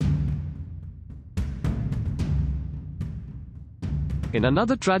In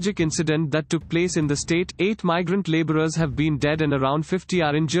another tragic incident that took place in the state, 8 migrant laborers have been dead and around 50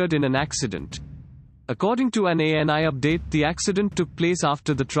 are injured in an accident. According to an ANI update, the accident took place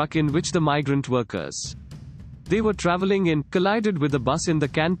after the truck in which the migrant workers they were traveling in collided with a bus in the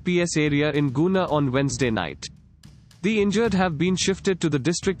Can PS area in Guna on Wednesday night. The injured have been shifted to the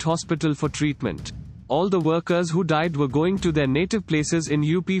district hospital for treatment. All the workers who died were going to their native places in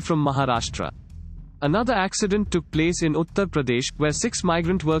UP from Maharashtra. Another accident took place in Uttar Pradesh, where 6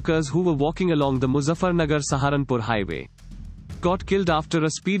 migrant workers who were walking along the Muzaffarnagar-Saharanpur highway got killed after a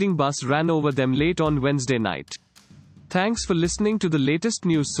speeding bus ran over them late on Wednesday night. Thanks for listening to the latest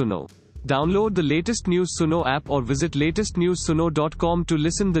News Suno. Download the latest News Suno app or visit latestnewssuno.com to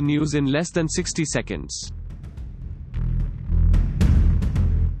listen the news in less than 60 seconds.